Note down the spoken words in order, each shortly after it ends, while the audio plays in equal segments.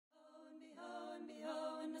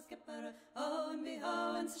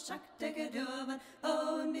en så sjakk døven.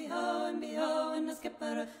 En biho, en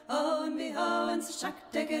skipper. En biho, en så sjakk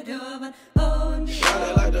døven.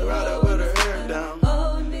 Shawty like the rider with her hair down.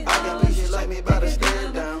 I can think she like me by the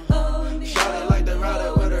stare down. Shawty like the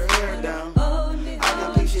rider with her hair down. I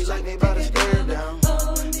can think she like me by the stare down.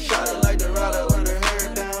 Shawty like the rider with her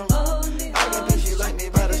hair down. I can think she like me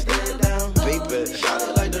by the stare down. Beep it.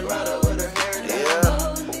 Shawty like the rider with her hair down.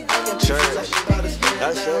 Yeah. I can think she like me by the stare down.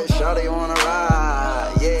 I said, shawty wanna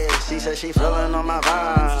ride, yeah. She said she feeling on my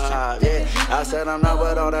vibe, yeah. I said I'm not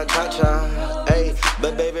with all that cha-cha, ayy.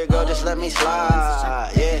 But baby girl, just let me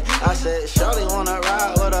slide, yeah. I said, shawty wanna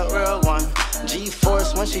ride with a real one.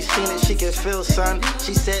 G-force, when she seen it, she could feel, son.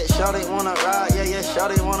 She said, shawty wanna ride, yeah, yeah,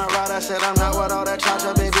 shawty wanna ride. I said, I'm not with all that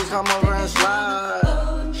cha-cha, baby, come over and slide.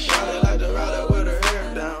 Shawty like the rider with her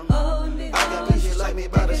hair down. I can think she like me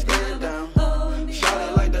by the stare down.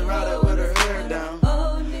 Shawty like the rider with her hair down.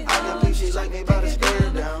 I can think she like me by the stare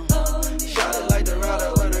down. Shawty like the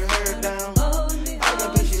rider with her hair down. I can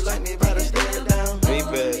think she like me by the stare down.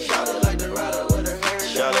 Beep it. Shawty like the rider with her hair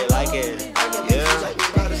down. Shawty like it, I can think she like me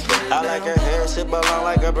by the stare down. I like her hair, super long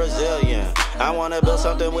like a Brazilian. I wanna build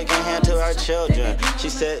something we can hand to our children. She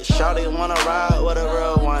said, shawty wanna ride with a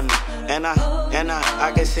real one. And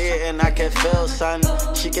I can see it and I can feel, son.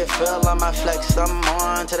 She can feel on my flex. I'm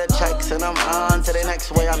on to the checks and I'm on to the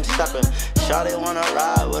next way I'm stepping. Shawty wanna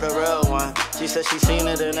ride with a real one. She said she seen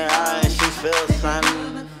it in her eye and she feels, son.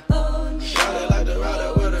 Shawty like the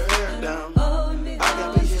rider with